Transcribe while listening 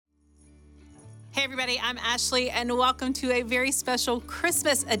Hey everybody, I'm Ashley and welcome to a very special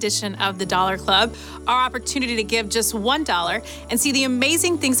Christmas edition of the Dollar Club, our opportunity to give just $1 and see the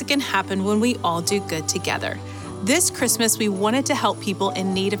amazing things that can happen when we all do good together. This Christmas, we wanted to help people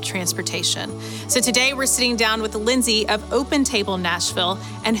in need of transportation. So today we're sitting down with Lindsay of Open Table Nashville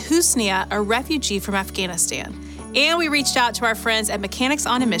and Husnia, a refugee from Afghanistan. And we reached out to our friends at Mechanics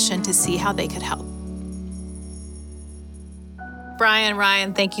on a Mission to see how they could help. Brian,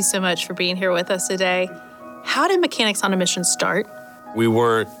 Ryan, thank you so much for being here with us today. How did Mechanics on a Mission start? We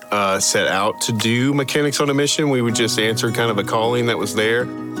weren't set out to do Mechanics on a Mission. We would just answer kind of a calling that was there.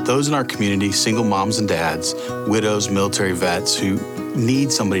 Those in our community, single moms and dads, widows, military vets who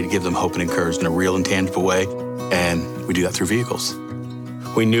need somebody to give them hope and encouragement in a real and tangible way, and we do that through vehicles.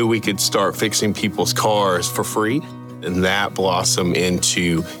 We knew we could start fixing people's cars for free, and that blossomed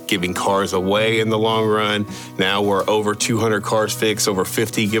into giving cars away in the long run. Now we're over 200 cars fixed, over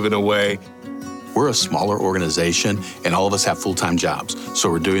 50 given away. We're a smaller organization, and all of us have full-time jobs. So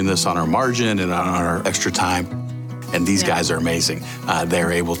we're doing this on our margin and on our extra time. And these guys are amazing.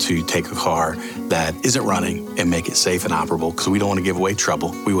 They're able to take a car that isn't running and make it safe and operable, because we don't want to give away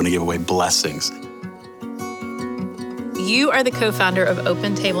trouble. We want to give away blessings. You are the co-founder of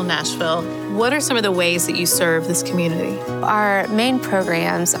Open Table Nashville. What are some of the ways that you serve this community? Our main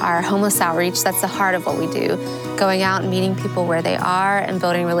programs are homeless outreach. That's the heart of what we do. Going out and meeting people where they are and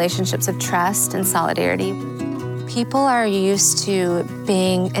building relationships of trust and solidarity. People are used to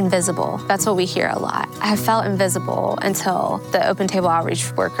being invisible. That's what we hear a lot. I felt invisible until the Open Table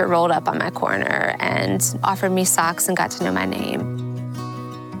outreach worker rolled up on my corner and offered me socks and got to know my name.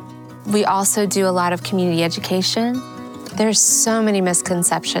 We also do a lot of community education. There's so many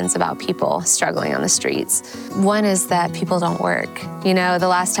misconceptions about people struggling on the streets. One is that people don't work. You know, the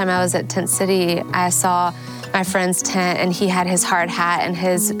last time I was at Tent City, I saw my friend's tent and he had his hard hat and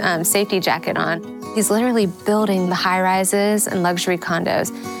his safety jacket on. He's literally building the high-rises and luxury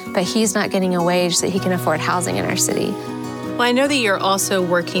condos, but he's not getting a wage so that he can afford housing in our city. Well, I know that you're also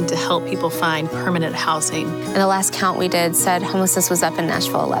working to help people find permanent housing. And the last count we did said homelessness was up in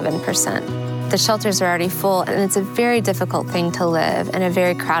Nashville 11%. The shelters are already full, and it's a very difficult thing to live in a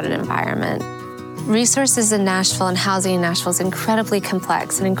very crowded environment. Resources in Nashville and housing in Nashville is incredibly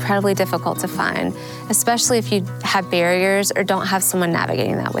complex and incredibly difficult to find, especially if you have barriers or don't have someone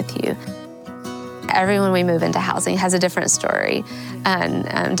navigating that with you. Everyone we move into housing has a different story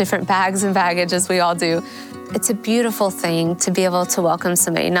and different bags and baggage, as we all do. It's a beautiful thing to be able to welcome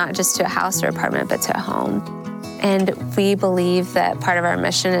somebody not just to a house or apartment, but to a home. And we believe that part of our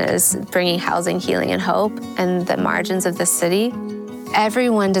mission is bringing housing, healing, and hope in the margins of the city.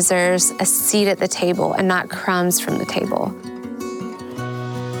 Everyone deserves a seat at the table and not crumbs from the table.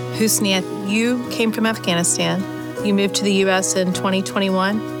 Husnia, you came from Afghanistan. You moved to the U.S. in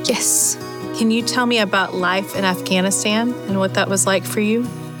 2021. Yes. Can you tell me about life in Afghanistan and what that was like for you?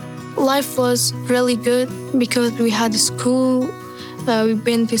 Life was really good because we had school. We've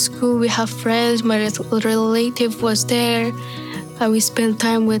been to school, we have friends, my relative was there. We spent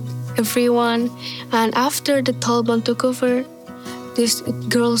time with everyone. And after the Taliban took over, these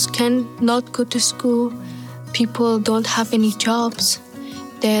girls cannot go to school. People don't have any jobs.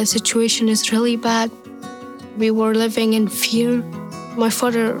 The situation is really bad. We were living in fear. My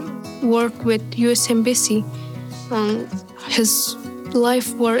father worked with US Embassy. His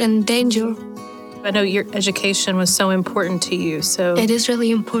life were in danger. I know your education was so important to you, so... It is really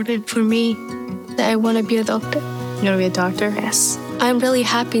important for me that I want to be a doctor. You want to be a doctor? Yes. I'm really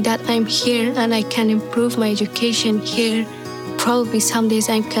happy that I'm here and I can improve my education here. Probably some days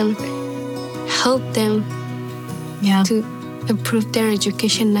I can help them to improve their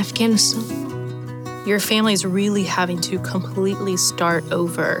education in Afghanistan. Your family's really having to completely start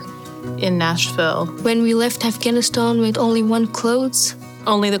over in Nashville. When we left Afghanistan with only one clothes...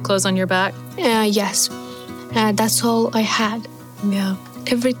 Only the clothes on your back? Yes. That's all I had. Yeah.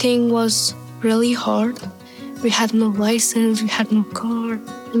 Everything was really hard. We had no license, we had no car.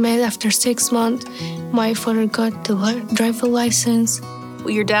 And after 6 months, my father got the driver license.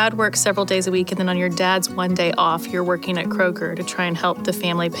 Well, your dad works several days a week, and then on your dad's one day off, you're working at Kroger to try and help the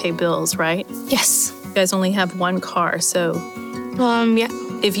family pay bills, right? Yes. You guys only have one car, so... Yeah.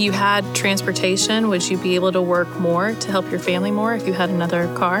 If you had transportation, would you be able to work more to help your family more if you had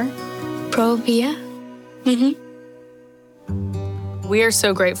another car? Probably, yeah. Mm-hmm. We are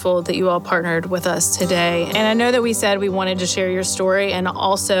so grateful that you all partnered with us today. And I know that we said we wanted to share your story and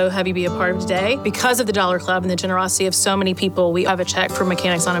also have you be a part of today. Because of the Dollar Club and the generosity of so many people, we have a check for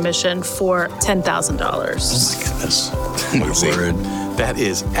Mechanics on a Mission for $10,000. Oh my goodness. My word. That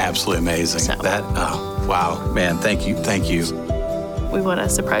is absolutely amazing. So. Wow. Man, thank you. We want to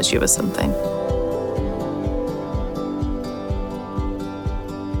surprise you with something.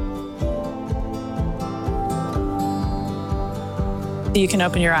 You can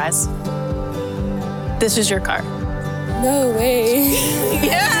open your eyes. This is your car. No way.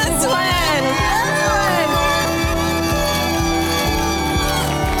 Yes, Lynn!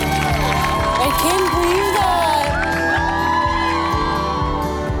 I can't believe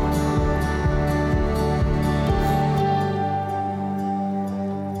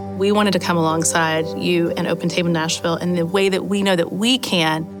that. We wanted to come alongside you and Open Table Nashville in the way that we know that we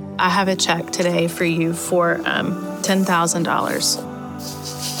can. I have a check today for you for $10,000.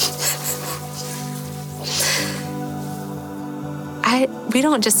 We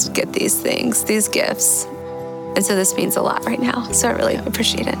don't just get these things, these gifts. And so this means a lot right now. So I really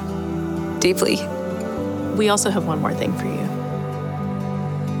appreciate it deeply. We also have one more thing for you.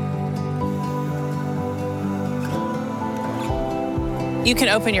 You can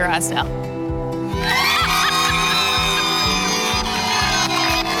open your eyes now.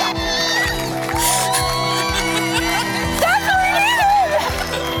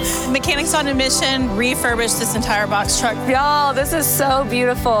 Mechanics on a Mission refurbished this entire box truck. Y'all, this is so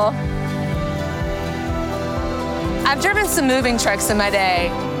beautiful. I've driven some moving trucks in my day.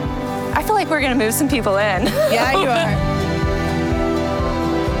 I feel like we're gonna move some people in. Yeah, you are.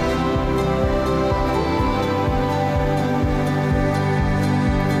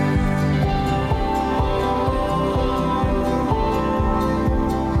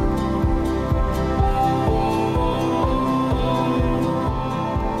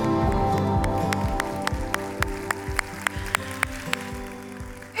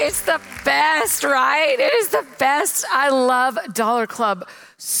 It's the best, right? It is the best. I love Dollar Club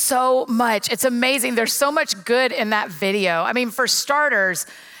so much. It's amazing. There's so much good in that video. I mean, for starters,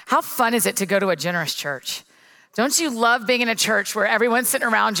 how fun is it to go to a generous church? Don't you love being in a church where everyone sitting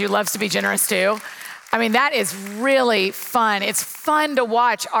around you loves to be generous too? I mean, that is really fun. It's fun to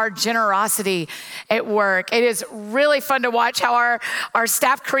watch our generosity at work. It is really fun to watch how our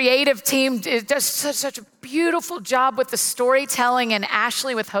staff creative team does such a beautiful job with the storytelling and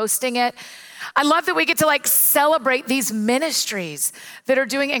Ashley with hosting it. I love that we get to celebrate these ministries that are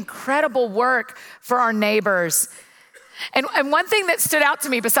doing incredible work for our neighbors. And one thing that stood out to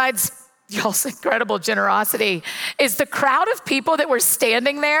me besides y'all's incredible generosity is the crowd of people that were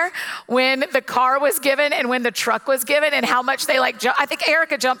standing there when the car was given and when the truck was given and how much they I think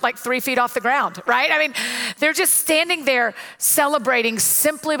Erica jumped 3 feet off the ground, right? I mean, they're just standing there celebrating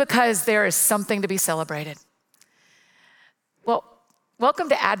simply because there is something to be celebrated. Well, welcome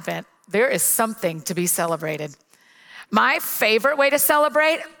to Advent. There is something to be celebrated. My favorite way to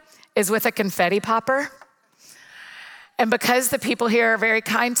celebrate is with a confetti popper. And because the people here are very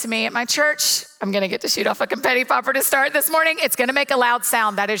kind to me at my church, I'm gonna get to shoot off a confetti popper to start this morning. It's gonna make a loud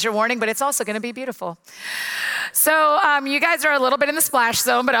sound, that is your warning, but it's also gonna be beautiful. So you guys are a little bit in the splash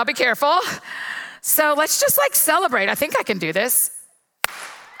zone, but I'll be careful. So let's just celebrate. I think I can do this.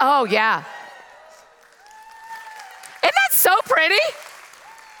 Oh yeah. Isn't that so pretty?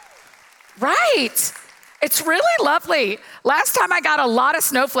 Right. It's really lovely. Last time I got a lot of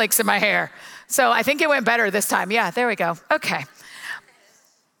snowflakes in my hair. So I think it went better this time. Yeah, there we go. Okay.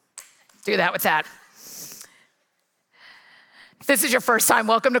 Do that with that. If this is your first time,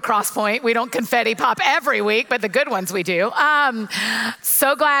 welcome to Crosspoint. We don't confetti pop every week, but the good ones we do.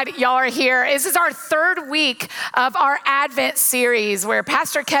 So glad y'all are here. This is our third week of our Advent series where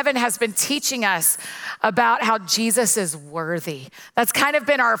Pastor Kevin has been teaching us about how Jesus is worthy. That's kind of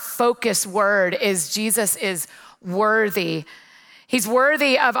been our focus word, is Jesus is worthy. He's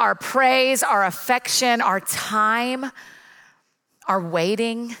worthy of our praise, our affection, our time, our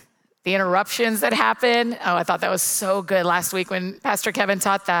waiting, the interruptions that happen. Oh, I thought that was so good last week when Pastor Kevin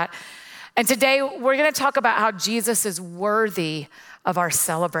taught that. And today we're gonna talk about how Jesus is worthy of our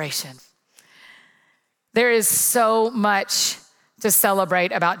celebration. There is so much to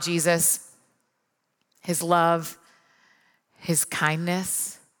celebrate about Jesus: his love, his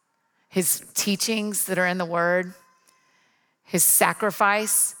kindness, his teachings that are in the Word, his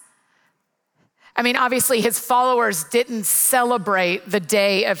sacrifice. I mean, obviously his followers didn't celebrate the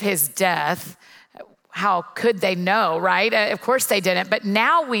day of his death. How could they know, right? Of course they didn't. But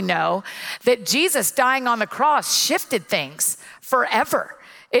now we know that Jesus dying on the cross shifted things forever.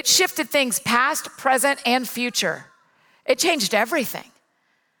 It shifted things past, present, and future. It changed everything.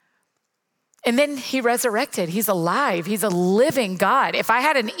 And then he resurrected. He's alive. He's a living God. If I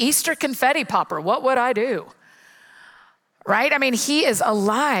had an Easter confetti popper, what would I do? Right? I mean, he is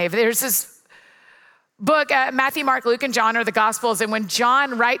alive. There's this book, Matthew, Mark, Luke, and John are the Gospels. And when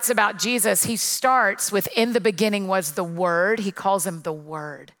John writes about Jesus, he starts with, in the beginning was the Word. He calls him the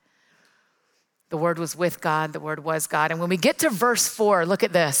Word. The Word was with God. The Word was God. And when we get to verse 4, look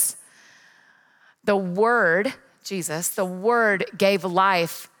at this. The Word Jesus, the Word gave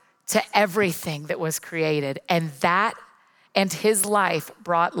life to everything that was created, and his life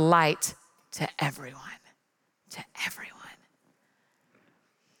brought light to everyone, to everyone.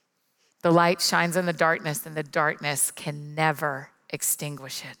 The light shines in the darkness, and the darkness can never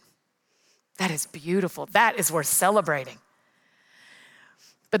extinguish it. That is beautiful. That is worth celebrating.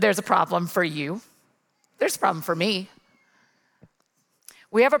 But there's a problem for you. There's a problem for me.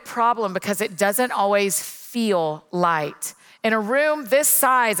 We have a problem because it doesn't always feel light. In a room this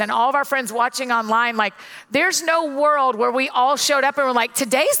size and all of our friends watching online, like there's no world where we all showed up and were like,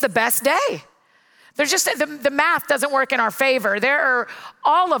 today's the best day. There's just, the math doesn't work in our favor. There are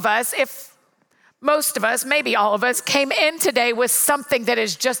all of us, if most of us, maybe all of us, came in today with something that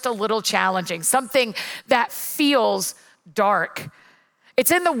is just a little challenging, something that feels dark.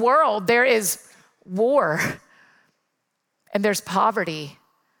 It's in the world. There is war and there's poverty.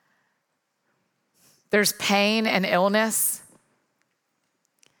 There's pain and illness.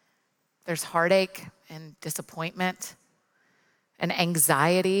 There's heartache and disappointment and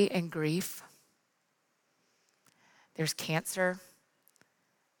anxiety and grief. There's cancer.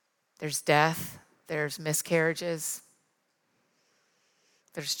 There's death. There's miscarriages.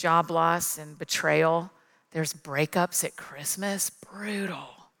 There's job loss and betrayal. There's breakups at Christmas. Brutal.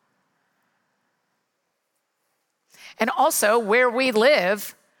 And also, where we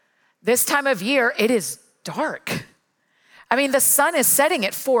live, this time of year, it is dark. I mean, the sun is setting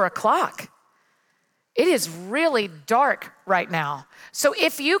at 4:00. It is really dark right now. So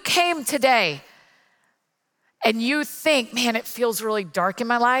if you came today and you think, man, it feels really dark in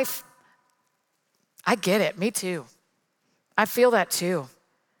my life, I get it, me too. I feel that too.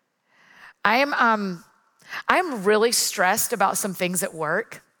 I'm really stressed about some things at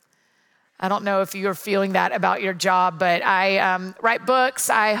work. I don't know if you're feeling that about your job, but I write books,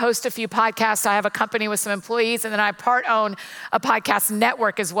 I host a few podcasts, I have a company with some employees, and then I part own a podcast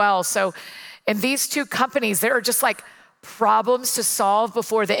network as well. So in these two companies, there are just like problems to solve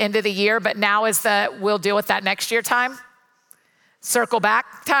before the end of the year, but now is the we'll deal with that next year time, circle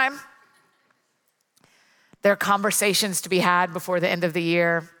back time. There are conversations to be had before the end of the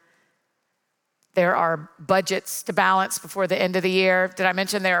year. There are budgets to balance before the end of the year. Did I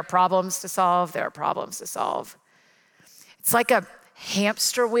mention there are problems to solve? There are problems to solve. It's like a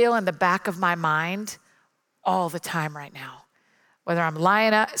hamster wheel in the back of my mind all the time right now. Whether I'm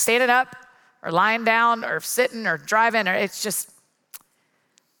standing up or lying down or sitting or driving, or it's just,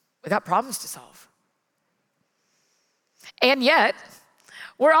 we got problems to solve. And yet,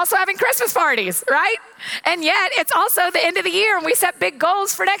 we're also having Christmas parties, right? And yet it's also the end of the year and we set big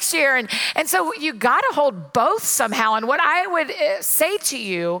goals for next year. And so you gotta hold both somehow. And what I would say to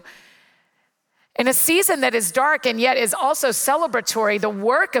you, in a season that is dark and yet is also celebratory, the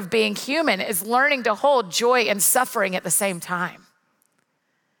work of being human is learning to hold joy and suffering at the same time.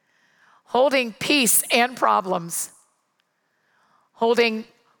 Holding peace and problems. Holding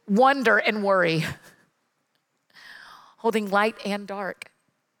wonder and worry. Holding light and dark.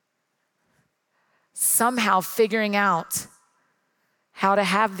 Somehow figuring out how to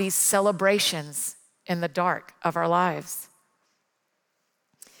have these celebrations in the dark of our lives.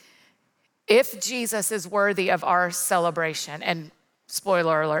 If Jesus is worthy of our celebration, and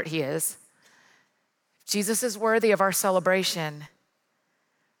spoiler alert, he is. If Jesus is worthy of our celebration,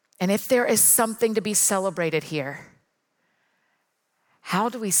 and if there is something to be celebrated here, how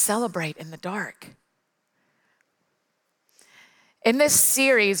do we celebrate in the dark? In this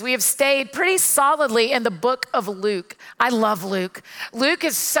series, we have stayed pretty solidly in the book of Luke. I love Luke. Luke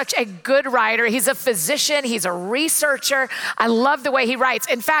is such a good writer. He's a physician. He's a researcher. I love the way he writes.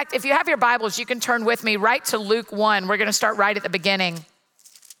 In fact, if you have your Bibles, you can turn with me right to Luke 1. We're going to start right at the beginning.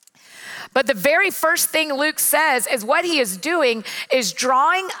 But the very first thing Luke says is what he is doing is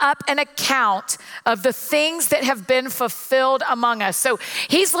drawing up an account of the things that have been fulfilled among us. So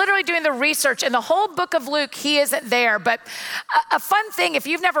he's literally doing the research. In the whole book of Luke, he isn't there. But a fun thing, if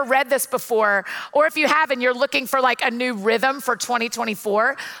you've never read this before, or if you have and you're looking for like a new rhythm for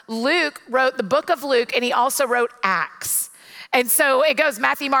 2024, Luke wrote the book of Luke and he also wrote Acts. And so it goes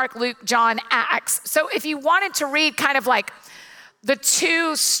Matthew, Mark, Luke, John, Acts. So if you wanted to read kind of like the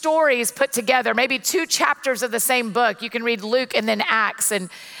two stories put together, maybe two chapters of the same book. You can read Luke and then Acts. And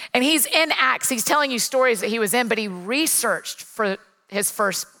he's in Acts. He's telling you stories that he was in, but he researched for his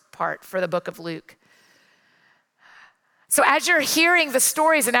first part for the book of Luke. So as you're hearing the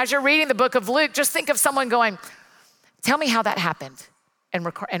stories and as you're reading the book of Luke, just think of someone going, tell me how that happened,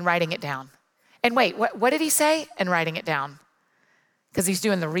 and writing it down. And wait, what did he say? And writing it down. Because he's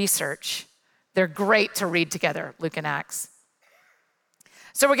doing the research. They're great to read together, Luke and Acts.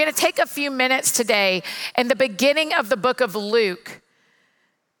 So we're gonna take a few minutes today in the beginning of the book of Luke,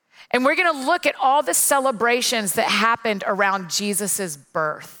 and we're gonna look at all the celebrations that happened around Jesus's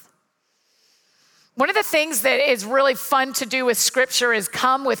birth. One of the things that is really fun to do with scripture is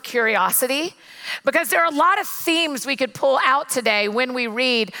come with curiosity, because there are a lot of themes we could pull out today when we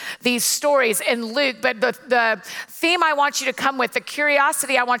read these stories in Luke. But the theme I want you to come with, the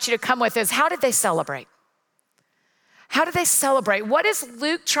curiosity I want you to come with, is how did they celebrate? How did they celebrate? What is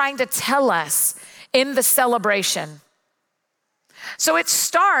Luke trying to tell us in the celebration? So it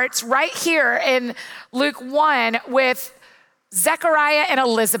starts right here in Luke 1 with Zechariah and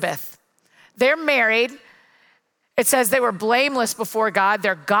Elizabeth. They're married. It says they were blameless before God.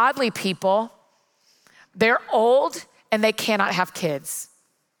 They're godly people. They're old and they cannot have kids.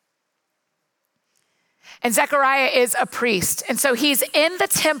 And Zechariah is a priest. And so he's in the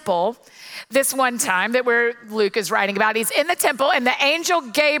temple this one time that Luke is writing about. He's in the temple and the angel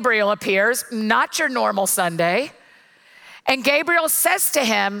Gabriel appears, not your normal Sunday. And Gabriel says to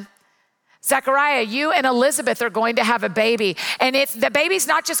him, Zechariah, you and Elizabeth are going to have a baby. And the baby's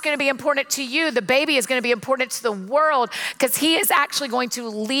not just going to be important to you, the baby is going to be important to the world, because he is actually going to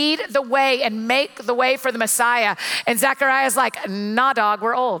lead the way and make the way for the Messiah. And Zechariah's like, nah, dog,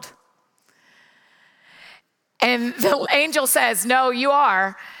 we're old. And the angel says, no, you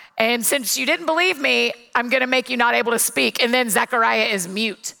are. And since you didn't believe me, I'm going to make you not able to speak. And then Zechariah is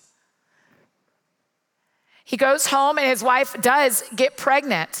mute. He goes home and his wife does get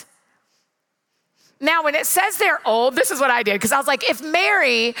pregnant. Now, when it says they're old, this is what I did, because I was like, if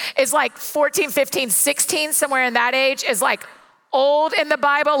Mary is like 14, 15, 16, somewhere in that age, is like old in the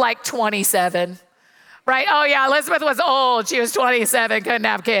Bible, like 27, right? Oh yeah, Elizabeth was old. She was 27, couldn't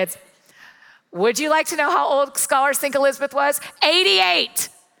have kids. Would you like to know how old scholars think Elizabeth was? 88.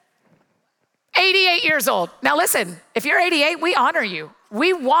 88 years old. Now listen, if you're 88, we honor you.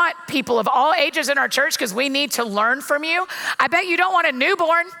 We want people of all ages in our church because we need to learn from you. I bet you don't want a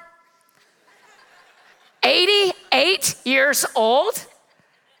newborn. 88 years old.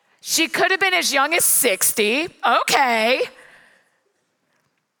 She could have been as young as 60. Okay.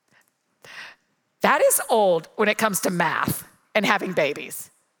 That is old when it comes to math and having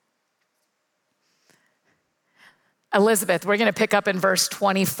babies. Elizabeth, we're going to pick up in verse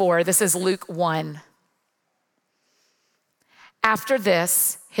 24. This is Luke 1. After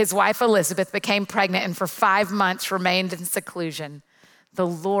this, his wife Elizabeth became pregnant and for 5 months remained in seclusion. The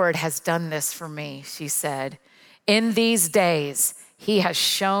Lord has done this for me, she said. In these days, he has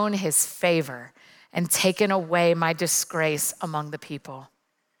shown his favor and taken away my disgrace among the people.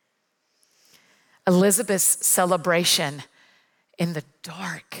 Elizabeth's celebration in the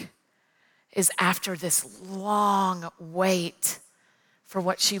dark is after this long wait for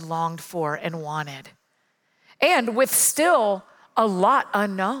what she longed for and wanted, and with still a lot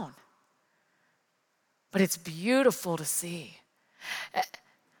unknown. But it's beautiful to see.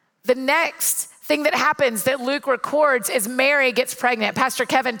 The next thing that happens that Luke records is Mary gets pregnant. Pastor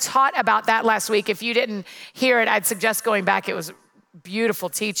Kevin taught about that last week. If you didn't hear it, I'd suggest going back. It was beautiful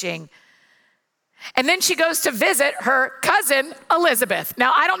teaching. And then she goes to visit her cousin, Elizabeth.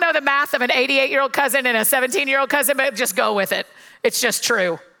 Now, I don't know the math of an 88-year-old cousin and a 17-year-old cousin, but just go with it. It's just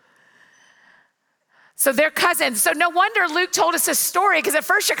true. So they're cousins. So no wonder Luke told us this story, because at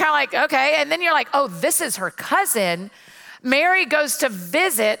first you're kind of like, okay, and then you're like, oh, this is her cousin. Mary goes to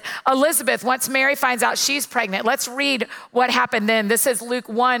visit Elizabeth once Mary finds out she's pregnant. Let's read what happened then. This is Luke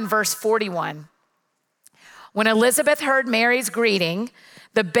 1, verse 41. When Elizabeth heard Mary's greeting,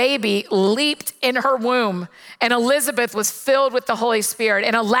 the baby leaped in her womb, and Elizabeth was filled with the Holy Spirit.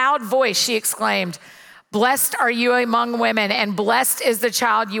 In a loud voice, she exclaimed, "Blessed are you among women, and blessed is the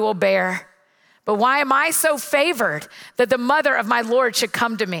child you will bear. But why am I so favored that the mother of my Lord should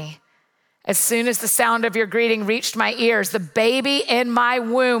come to me? As soon as the sound of your greeting reached my ears, the baby in my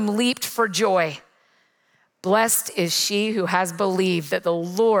womb leaped for joy. Blessed is she who has believed that the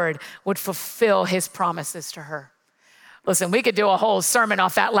Lord would fulfill his promises to her." Listen, we could do a whole sermon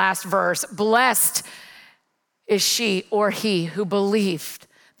off that last verse. Blessed is she or he who believed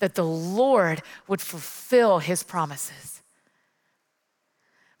that the Lord would fulfill his promises.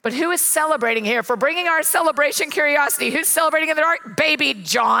 But who is celebrating here? If we're bringing our celebration curiosity, who's celebrating in the dark? Baby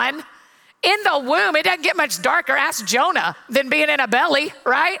John. In the womb, it doesn't get much darker. Ask Jonah than being in a belly,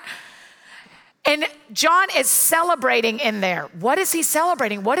 right? And John is celebrating in there. What is he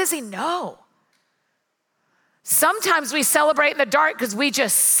celebrating? What does he know? Sometimes we celebrate in the dark because we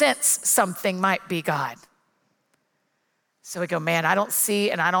just sense something might be God. So we go, man, I don't see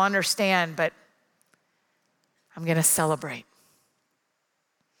and I don't understand, but I'm going to celebrate.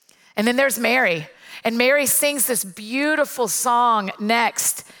 And then there's Mary. And Mary sings this beautiful song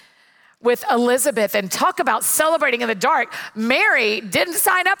next with Elizabeth, and talk about celebrating in the dark. Mary didn't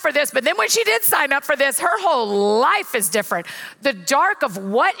sign up for this, but then when she did sign up for this, her whole life is different. The dark of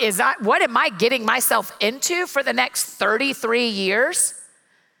what am I getting myself into for the next 33 years?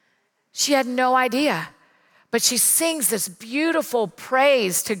 She had no idea, but she sings this beautiful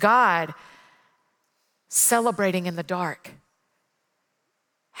praise to God, celebrating in the dark,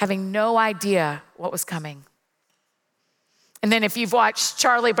 having no idea what was coming. And then if you've watched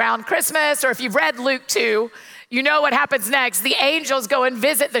Charlie Brown Christmas, or if you've read Luke 2, you know what happens next. The angels go and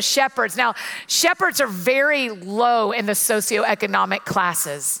visit the shepherds. Now, shepherds are very low in the socioeconomic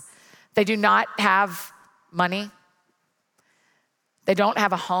classes. They do not have money. They don't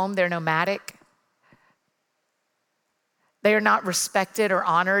have a home. They're nomadic. They are not respected or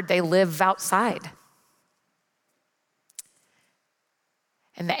honored. They live outside.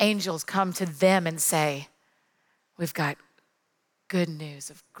 And the angels come to them and say, we've got good news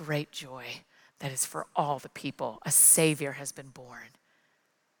of great joy that is for all the people. A Savior has been born.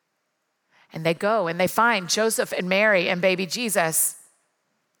 And they go and they find Joseph and Mary and baby Jesus.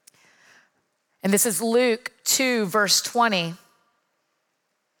 And this is Luke 2, verse 20.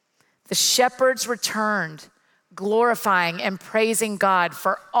 The shepherds returned, glorifying and praising God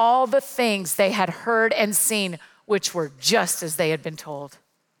for all the things they had heard and seen, which were just as they had been told.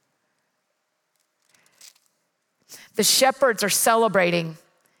 The shepherds are celebrating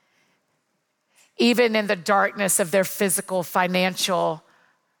even in the darkness of their physical, financial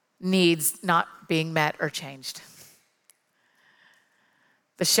needs not being met or changed.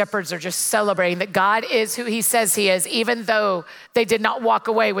 The shepherds are just celebrating that God is who he says he is, even though they did not walk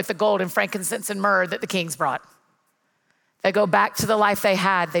away with the gold and frankincense and myrrh that the kings brought. They go back to the life they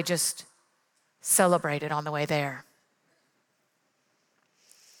had. They just celebrated on the way there.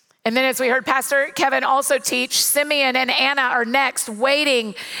 And then as we heard Pastor Kevin also teach, Simeon and Anna are next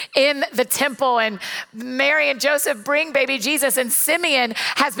waiting in the temple, and Mary and Joseph bring baby Jesus, and Simeon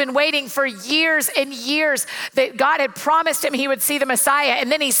has been waiting for years and years that God had promised him he would see the Messiah.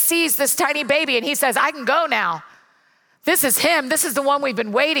 And then he sees this tiny baby and he says, I can go now. This is him. This is the one we've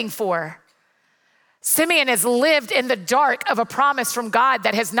been waiting for. Simeon has lived in the dark of a promise from God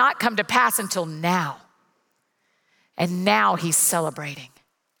that has not come to pass until now. And now he's celebrating.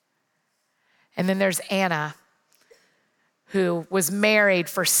 And then there's Anna, who was married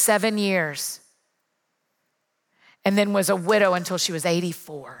for 7 years and then was a widow until she was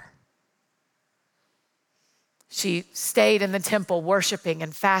 84. She stayed in the temple worshiping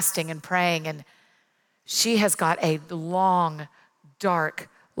and fasting and praying, and she has got a long, dark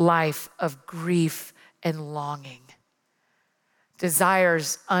life of grief and longing,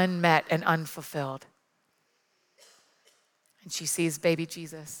 desires unmet and unfulfilled. And she sees baby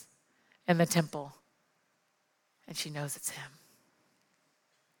Jesus in the temple, and she knows it's him.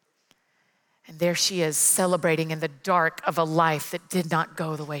 And there she is celebrating in the dark of a life that did not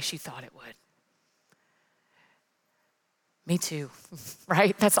go the way she thought it would. Me too,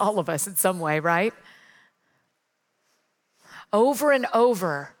 right? That's all of us in some way, right? Over and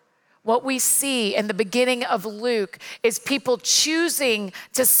over, what we see in the beginning of Luke is people choosing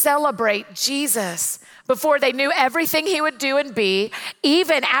to celebrate Jesus before they knew everything he would do and be,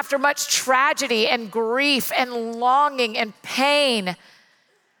 even after much tragedy and grief and longing and pain,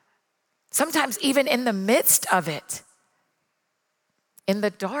 sometimes even in the midst of it, in the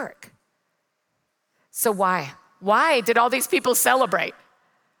dark. So why? Why did all these people celebrate?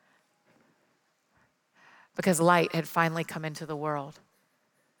 Because light had finally come into the world.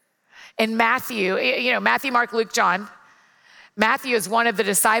 In Matthew, Matthew, Mark, Luke, John, Matthew is one of the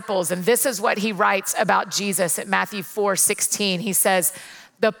disciples, and this is what he writes about Jesus at Matthew 4:16. He says,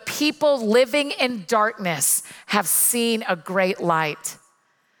 the people living in darkness have seen a great light.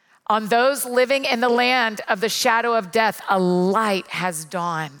 On those living in the land of the shadow of death, a light has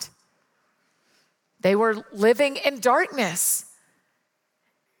dawned. They were living in darkness.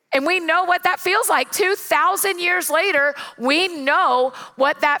 And we know what that feels like. 2,000 years later, we know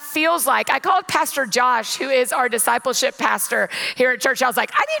what that feels like. I called Pastor Josh, who is our discipleship pastor here at church. I was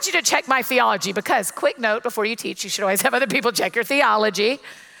like, I need you to check my theology, because quick note, before you teach, you should always have other people check your theology.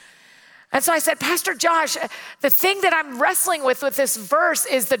 And so I said, Pastor Josh, the thing that I'm wrestling with this verse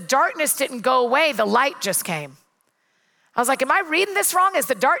is the darkness didn't go away, the light just came. I was like, am I reading this wrong? Is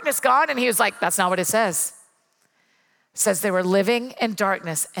the darkness gone? And he was like, that's not what it says. It says they were living in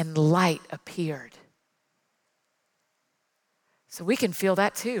darkness and light appeared. So we can feel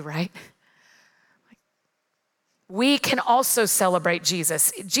that too, right? we can also celebrate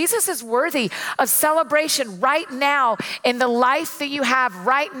Jesus. Jesus is worthy of celebration right now in the life that you have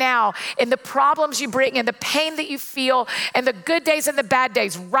right now, in the problems you bring, in the pain that you feel, and the good days and the bad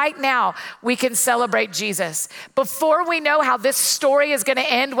days. Right now, we can celebrate Jesus. Before we know how this story is gonna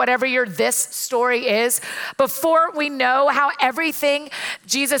end, whatever your this story is, before we know how everything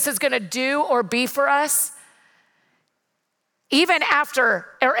Jesus is gonna do or be for us, even after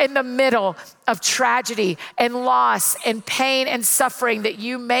or in the middle of tragedy and loss and pain and suffering that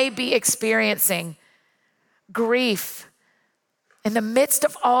you may be experiencing, grief, in the midst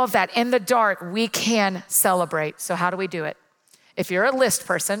of all of that, in the dark, we can celebrate. So how do we do it? If you're a list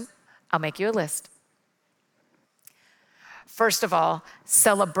person, I'll make you a list. First of all,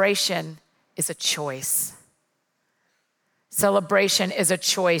 celebration is a choice. Celebration is a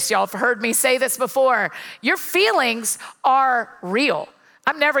choice. Y'all have heard me say this before. Your feelings are real.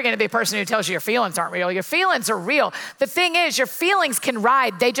 I'm never gonna be a person who tells you your feelings aren't real. Your feelings are real. The thing is, your feelings can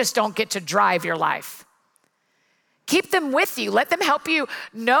ride, they just don't get to drive your life. Keep them with you. Let them help you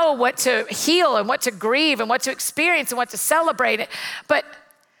know what to heal and what to grieve and what to experience and what to celebrate. But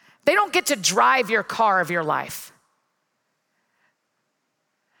they don't get to drive your car of your life.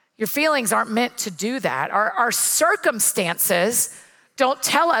 Your feelings aren't meant to do that. Our circumstances don't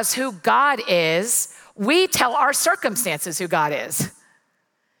tell us who God is. We tell our circumstances who God is.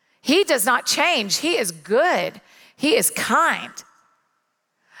 He does not change. He is good. He is kind.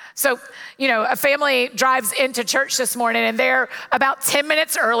 So, a family drives into church this morning and they're about 10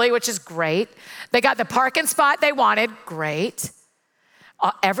 minutes early, which is great. They got the parking spot they wanted, great.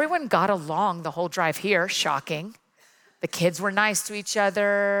 Everyone got along the whole drive here, shocking. The kids were nice to each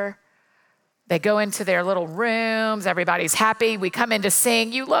other. They go into their little rooms. Everybody's happy. We come in to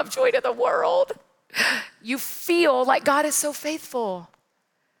sing, "You Love Joy to the World." You feel like God is so faithful.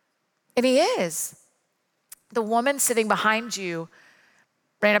 And he is. The woman sitting behind you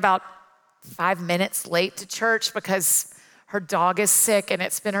ran about 5 minutes late to church because her dog is sick and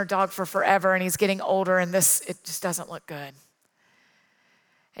it's been her dog for forever and he's getting older and it just doesn't look good.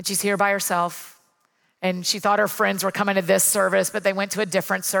 And she's here by herself. And she thought her friends were coming to this service, but they went to a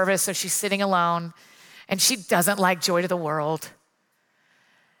different service, so she's sitting alone. And she doesn't like Joy to the World.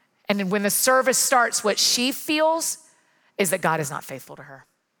 And when the service starts, what she feels is that God is not faithful to her.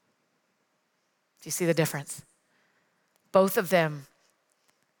 Do you see the difference? Both of them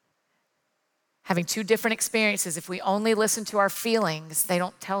having two different experiences. If we only listen to our feelings, they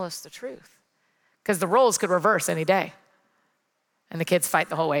don't tell us the truth. Because the roles could reverse any day. And the kids fight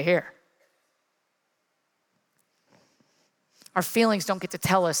the whole way here. Our feelings don't get to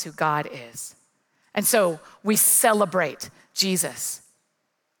tell us who God is. And so we celebrate Jesus.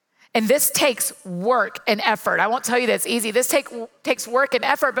 And this takes work and effort. I won't tell you that it's easy. This takes work and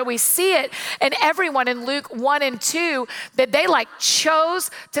effort, but we see it in everyone in Luke 1 and 2 that they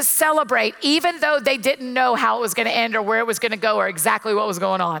chose to celebrate even though they didn't know how it was gonna end or where it was gonna go or exactly what was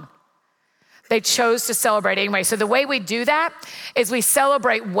going on. They chose to celebrate anyway. So the way we do that is we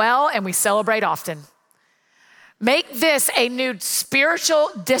celebrate well and we celebrate often. Make this a new spiritual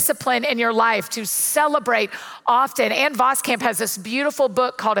discipline in your life to celebrate often. Ann Voskamp has this beautiful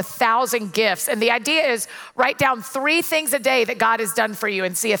book called 1,000 Gifts. And the idea is write down 3 things a day that God has done for you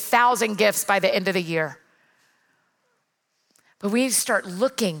and see 1,000 gifts by the end of the year. But we start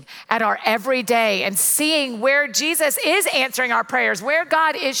looking at our everyday and seeing where Jesus is answering our prayers, where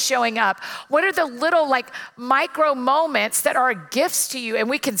God is showing up. What are the little micro moments that are gifts to you? And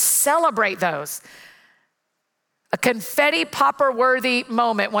we can celebrate those. A confetti popper worthy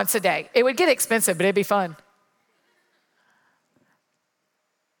moment once a day. It would get expensive, but it'd be fun.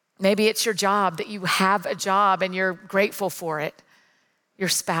 Maybe it's your job, that you have a job and you're grateful for it. Your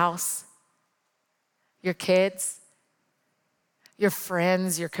spouse, your kids, your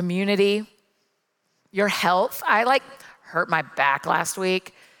friends, your community, your health. I hurt my back last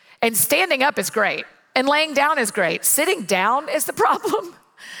week, and standing up is great and laying down is great. Sitting down is the problem.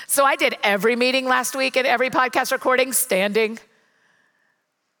 So I did every meeting last week and every podcast recording standing.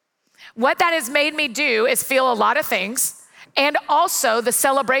 What that has made me do is feel a lot of things. And also the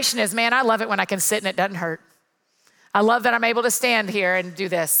celebration is, man, I love it when I can sit and it doesn't hurt. I love that I'm able to stand here and do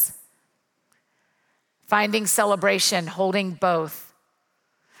this. Finding celebration, holding both.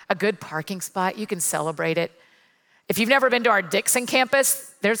 A good parking spot, you can celebrate it. If you've never been to our Dixon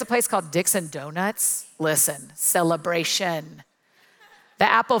campus, there's a place called Dixon Donuts. Listen, celebration.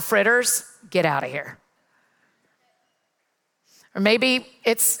 The apple fritters, get out of here. Or maybe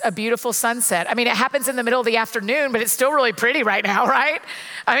it's a beautiful sunset. I mean, it happens in the middle of the afternoon, but it's still really pretty right now, right?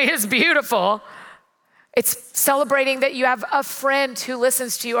 I mean, it's beautiful. It's celebrating that you have a friend who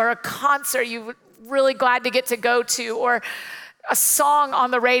listens to you, or a concert you really glad to get to go to, or a song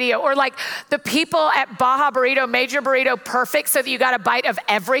on the radio, or like the people at Baja Burrito made your burrito perfect so that you got a bite of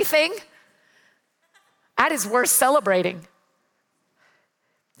everything. That is worth celebrating.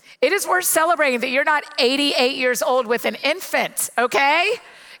 It is worth celebrating that you're not 88 years old with an infant, okay?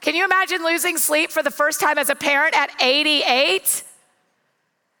 Can you imagine losing sleep for the first time as a parent at 88?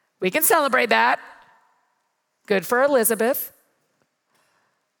 We can celebrate that. Good for Elizabeth.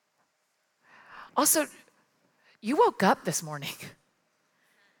 Also, you woke up this morning.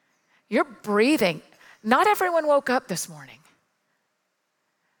 You're breathing. Not everyone woke up this morning.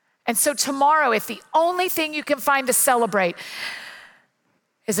 And so tomorrow, if the only thing you can find to celebrate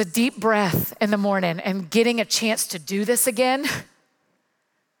is a deep breath in the morning and getting a chance to do this again,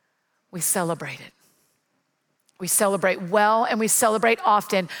 we celebrate it. We celebrate well and we celebrate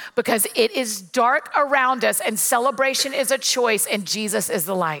often because it is dark around us and celebration is a choice and Jesus is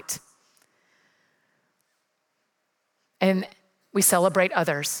the light. And we celebrate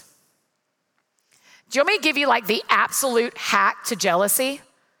others. Do you want me to give you like the absolute hack to jealousy?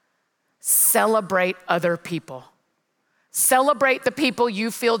 Celebrate other people. Celebrate the people you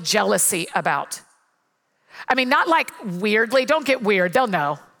feel jealousy about. I mean, not like weirdly, don't get weird, they'll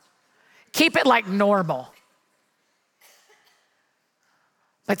know. Keep it like normal.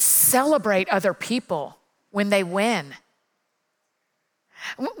 But celebrate other people when they win.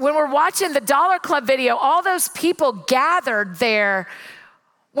 When we're watching the Dollar Club video, all those people gathered there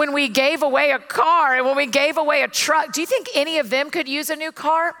when we gave away a car and when we gave away a truck. Do you think any of them could use a new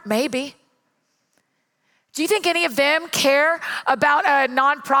car? Maybe. Do you think any of them care about a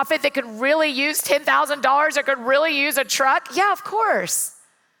nonprofit that could really use $10,000 or could really use a truck? Yeah, of course.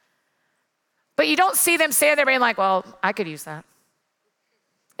 But you don't see them standing there being like, well, I could use that.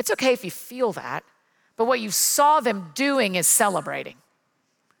 It's okay if you feel that, but what you saw them doing is celebrating.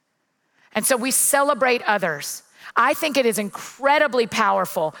 And so we celebrate others. I think it is incredibly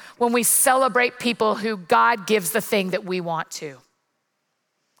powerful when we celebrate people who God gives the thing that we want to.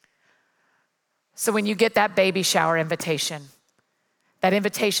 So when you get that baby shower invitation, that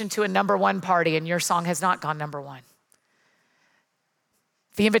invitation to a number one party and your song has not gone number one,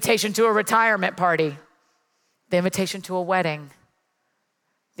 the invitation to a retirement party, the invitation to a wedding,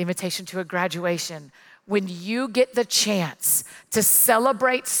 the invitation to a graduation, when you get the chance to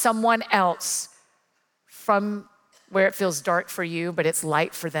celebrate someone else from where it feels dark for you, but it's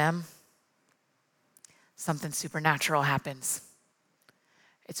light for them, something supernatural happens.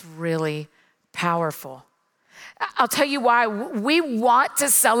 It's really powerful. I'll tell you why. We want to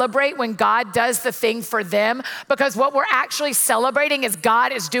celebrate when God does the thing for them, because what we're actually celebrating is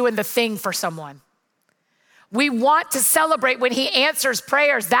God is doing the thing for someone. We want to celebrate when he answers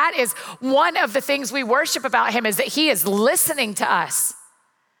prayers. That is one of the things we worship about him, is that he is listening to us.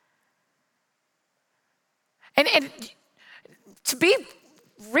 And to be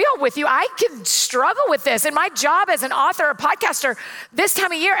real with you, I can struggle with this. In my job as an author or podcaster, this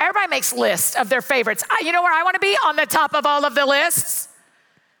time of year, everybody makes lists of their favorites. You know where I want to be? On the top of all of the lists.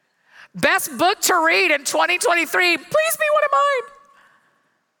 Best book to read in 2023, please be one of mine.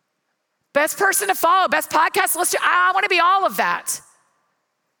 Best person to follow, best podcast listener. I want to be all of that.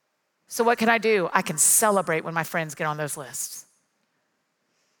 So what can I do? I can celebrate when my friends get on those lists.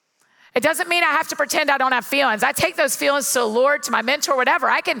 It doesn't mean I have to pretend I don't have feelings. I take those feelings to the Lord, to my mentor, whatever.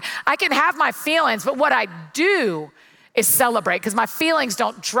 I can have my feelings, but what I do is celebrate, because my feelings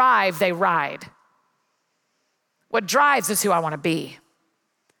don't drive, they ride. What drives is who I want to be.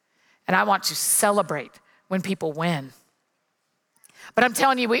 And I want to celebrate when people win. But I'm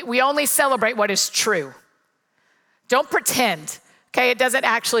telling you, we only celebrate what is true. Don't pretend, okay? It doesn't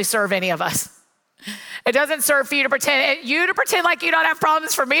actually serve any of us. It doesn't serve for you to pretend like you don't have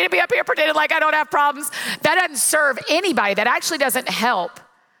problems, for me to be up here pretending like I don't have problems. That doesn't serve anybody. That actually doesn't help.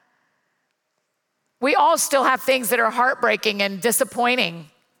 We all still have things that are heartbreaking and disappointing.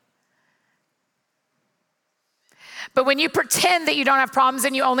 But when you pretend that you don't have problems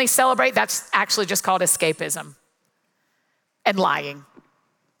and you only celebrate, that's actually just called escapism and lying.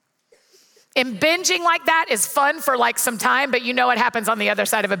 And binging like that is fun for like some time, but you know what happens on the other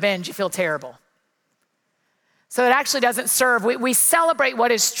side of a binge. You feel terrible. So it actually doesn't serve. We celebrate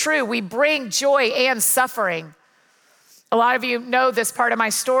what is true. We bring joy and suffering. A lot of you know this part of my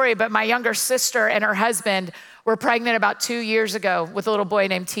story, but my younger sister and her husband were pregnant about 2 years ago with a little boy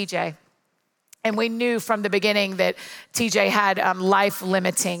named TJ. And we knew from the beginning that TJ had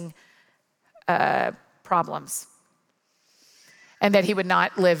life-limiting problems, and that he would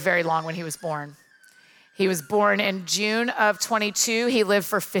not live very long when he was born. He was born in June of 22. He lived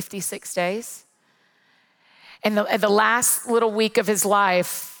for 56 days. In the last little week of his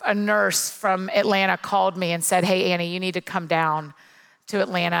life, a nurse from Atlanta called me and said, hey, Annie, you need to come down to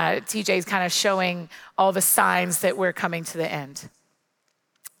Atlanta. TJ's kind of showing all the signs that we're coming to the end.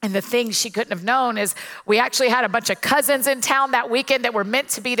 And the thing she couldn't have known is we actually had a bunch of cousins in town that weekend that were meant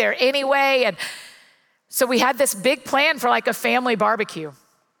to be there anyway. And so we had this big plan for like a family barbecue.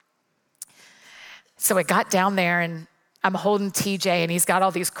 So I got down there and I'm holding TJ and he's got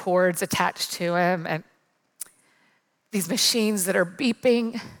all these cords attached to him and these machines that are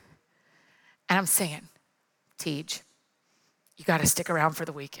beeping. And I'm saying, Tej, you got to stick around for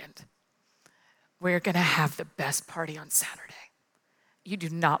the weekend. We're going to have the best party on Saturday. You do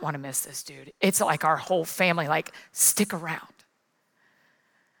not want to miss this, dude. It's like our whole family, like, stick around.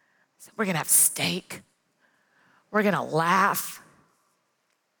 So we're going to have steak. We're going to laugh.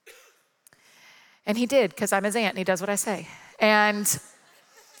 And he did, because I'm his aunt and he does what I say. And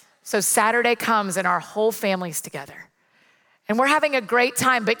so Saturday comes and our whole family's together. And we're having a great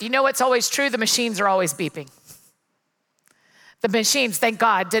time, but you know what's always true? The machines are always beeping. The machines, thank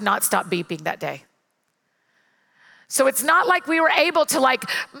God, did not stop beeping that day. So it's not like we were able to like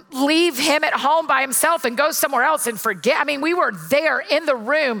leave him at home by himself and go somewhere else and forget. I mean, we were there in the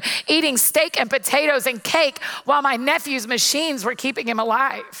room eating steak and potatoes and cake while my nephew's machines were keeping him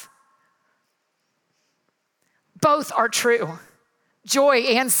alive. Both are true. Joy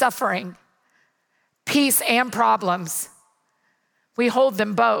and suffering, peace and problems. We hold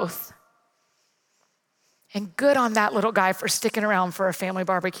them both. And good on that little guy for sticking around for a family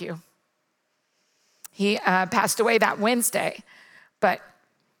barbecue. He passed away that Wednesday, but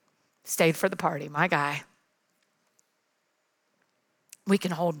stayed for the party, my guy. We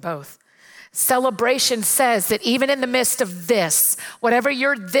can hold both. Celebration says that even in the midst of this, whatever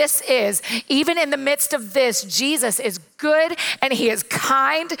your this is, even in the midst of this, Jesus is good and he is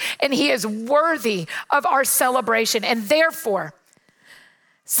kind and he is worthy of our celebration. And therefore,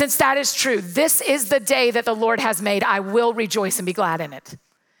 since that is true, this is the day that the Lord has made. I will rejoice and be glad in it.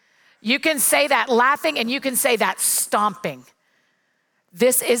 You can say that laughing and you can say that stomping.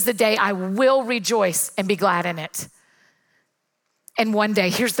 This is the day I will rejoice and be glad in it. And one day,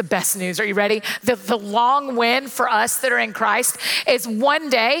 here's the best news. Are you ready? The long win for us that are in Christ is one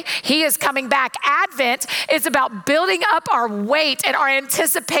day he is coming back. Advent is about building up our weight and our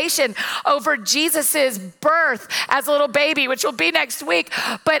anticipation over Jesus's birth as a little baby, which will be next week.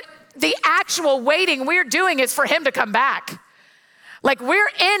 But the actual waiting we're doing is for him to come back. Like we're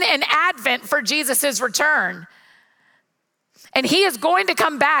in an Advent for Jesus's return. And he is going to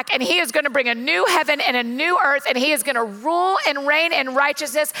come back and he is going to bring a new heaven and a new earth and he is going to rule and reign in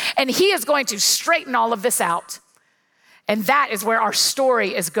righteousness and he is going to straighten all of this out. And that is where our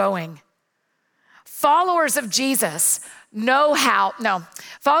story is going. Followers of Jesus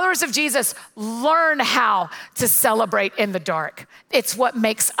followers of Jesus learn how to celebrate in the dark. It's what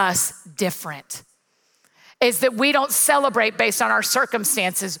makes us different. Is that we don't celebrate based on our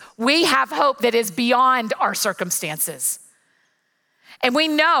circumstances. We have hope that is beyond our circumstances. And what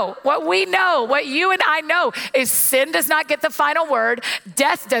you and I know is sin does not get the final word.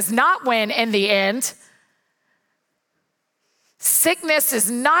 Death does not win in the end. Sickness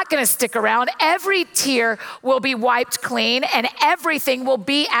is not going to stick around. Every tear will be wiped clean and everything will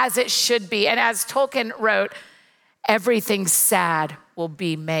be as it should be. And as Tolkien wrote, everything sad will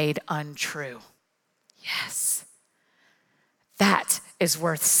be made untrue. Yes, that is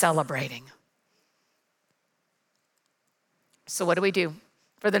worth celebrating. So what do we do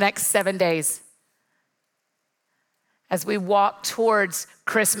for the next 7 days? As we walk towards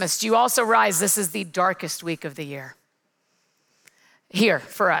Christmas, do you also realize this is the darkest week of the year? Here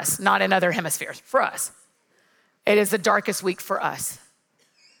for us, not in other hemispheres, for us. It is the darkest week for us.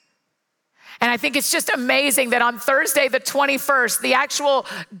 And I think it's just amazing that on Thursday, the 21st, the actual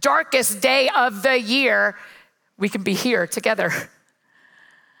darkest day of the year, we can be here together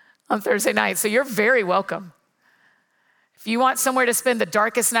on Thursday night. So you're very welcome. If you want somewhere to spend the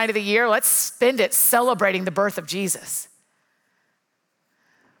darkest night of the year, let's spend it celebrating the birth of Jesus.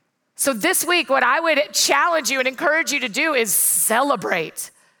 So this week, what I would challenge you and encourage you to do is celebrate.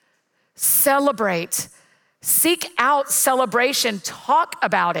 Celebrate. Seek out celebration. Talk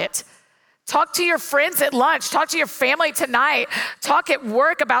about it. Talk to your friends at lunch. Talk to your family tonight. Talk at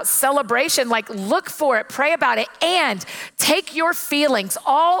work about celebration. Like, look for it. Pray about it. And take your feelings,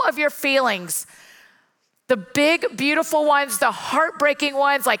 all of your feelings, the big, beautiful ones, the heartbreaking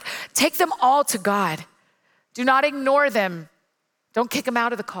ones, like take them all to God. Do not ignore them. Don't kick them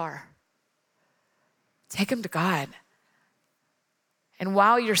out of the car. Take them to God. And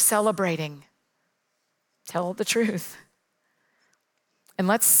while you're celebrating, tell the truth. And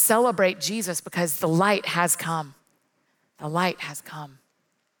let's celebrate Jesus because the light has come. The light has come.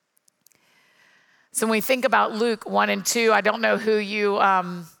 So when we think about Luke 1 and 2, I don't know who you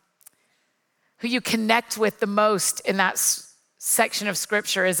connect with the most in that section of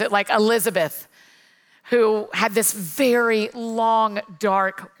scripture. Is it like Elizabeth, who had this very long,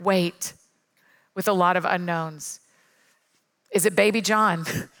 dark wait with a lot of unknowns? Is it baby John,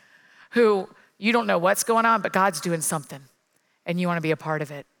 who you don't know what's going on, but God's doing something and you want to be a part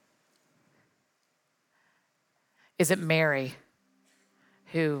of it? Is it Mary,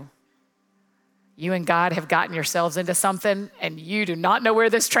 who you and God have gotten yourselves into something and you do not know where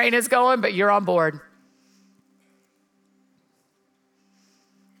this train is going, but you're on board?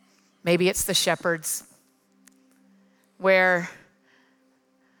 Maybe it's the shepherds, where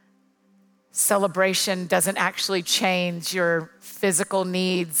celebration doesn't actually change your physical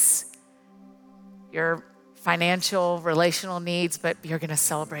needs, your financial, relational needs, but you're going to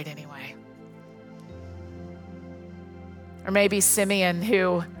celebrate anyway. Or maybe Simeon,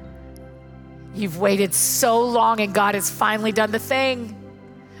 who you've waited so long and God has finally done the thing.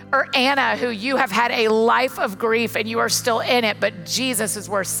 Or Anna, who you have had a life of grief and you are still in it, but Jesus is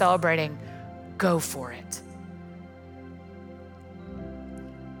worth celebrating. Go for it.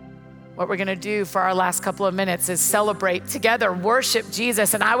 What we're gonna do for our last couple of minutes is celebrate together, worship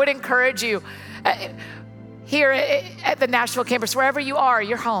Jesus. And I would encourage you here at the Nashville campus, wherever you are,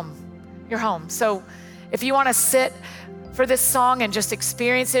 you're home. You're home. So if you wanna sit for this song and just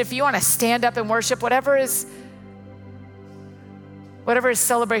experience it, if you wanna stand up and worship, whatever is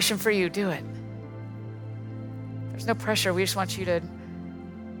celebration for you, do it. There's no pressure. We just want you to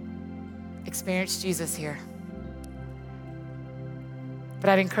experience Jesus here. But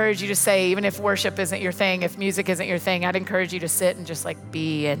I'd encourage you to say, even if worship isn't your thing, if music isn't your thing, I'd encourage you to sit and just like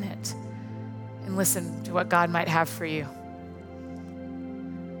be in it and listen to what God might have for you.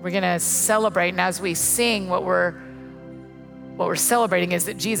 We're gonna celebrate, and as we sing, what we're celebrating is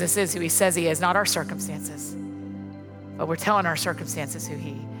that Jesus is who he says he is, not our circumstances. But we're telling our circumstances who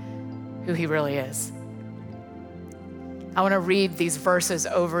he really is. I want to read these verses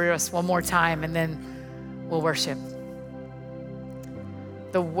over us one more time and then we'll worship.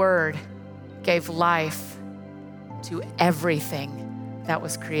 The Word gave life to everything that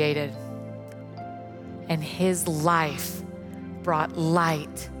was created, and his life brought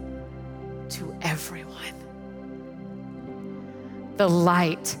light to everyone. The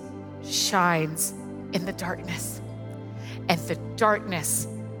light shines in the darkness. And the darkness,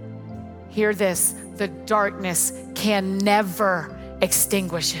 hear this, the darkness can never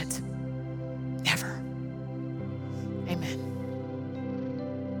extinguish it. Never. Amen.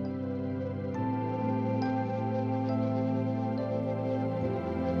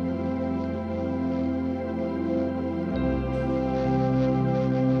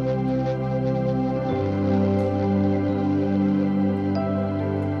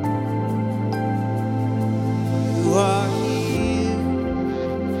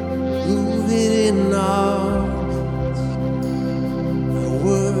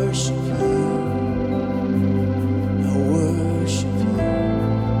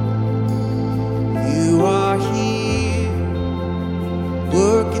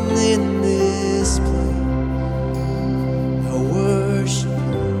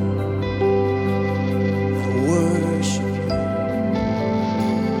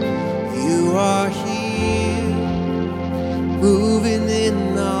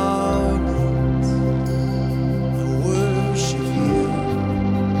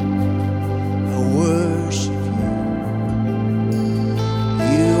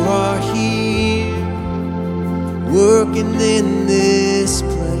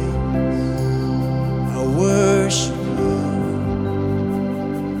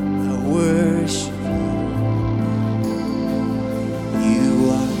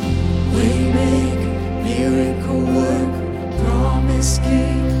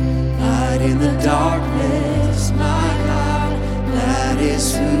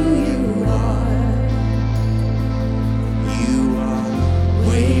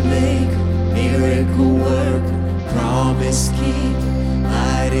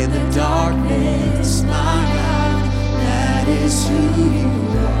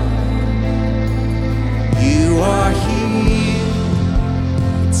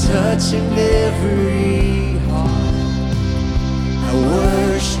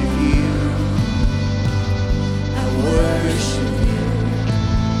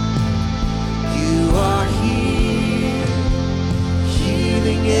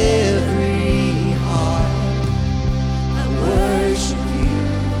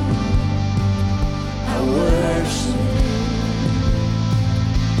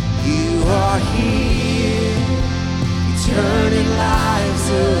 here, turning lives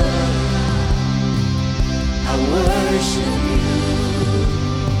around. I worship you,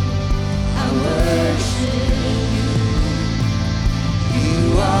 I worship you.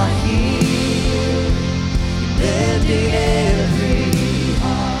 You are here, mending every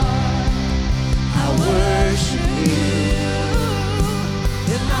heart. I worship you,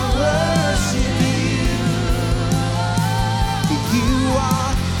 and I worship you. You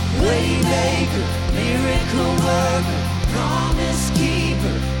are waymaker, miracle worker, promise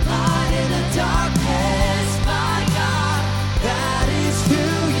keeper, light in the darkness. My God, that is who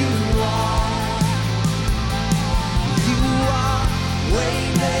you are. You are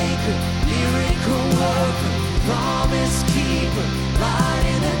waymaker, miracle worker, promise keeper, light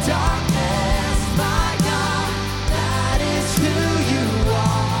in the darkness.